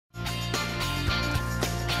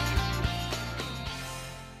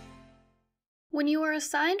When you are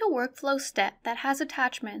assigned a workflow step that has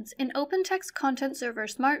attachments in OpenText Content Server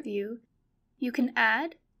Smart View, you can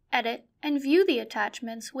add, edit, and view the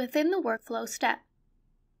attachments within the workflow step.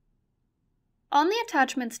 On the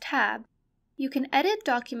Attachments tab, you can edit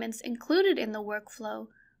documents included in the workflow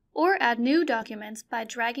or add new documents by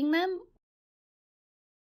dragging them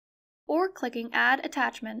or clicking Add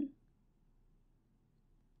Attachment.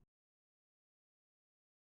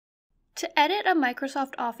 To edit a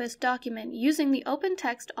Microsoft Office document using the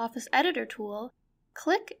OpenText Office Editor tool,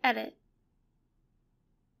 click Edit.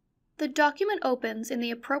 The document opens in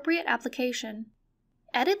the appropriate application.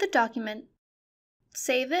 Edit the document,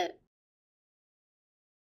 save it,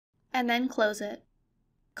 and then close it.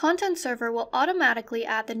 Content Server will automatically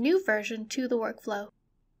add the new version to the workflow.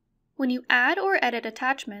 When you add or edit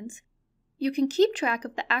attachments, you can keep track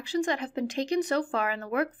of the actions that have been taken so far in the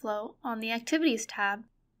workflow on the Activities tab.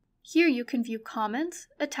 Here you can view comments,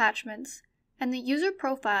 attachments, and the user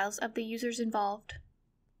profiles of the users involved.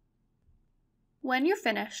 When you're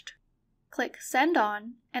finished, click Send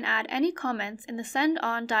On and add any comments in the Send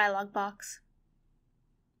On dialog box.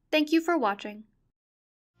 Thank you for watching.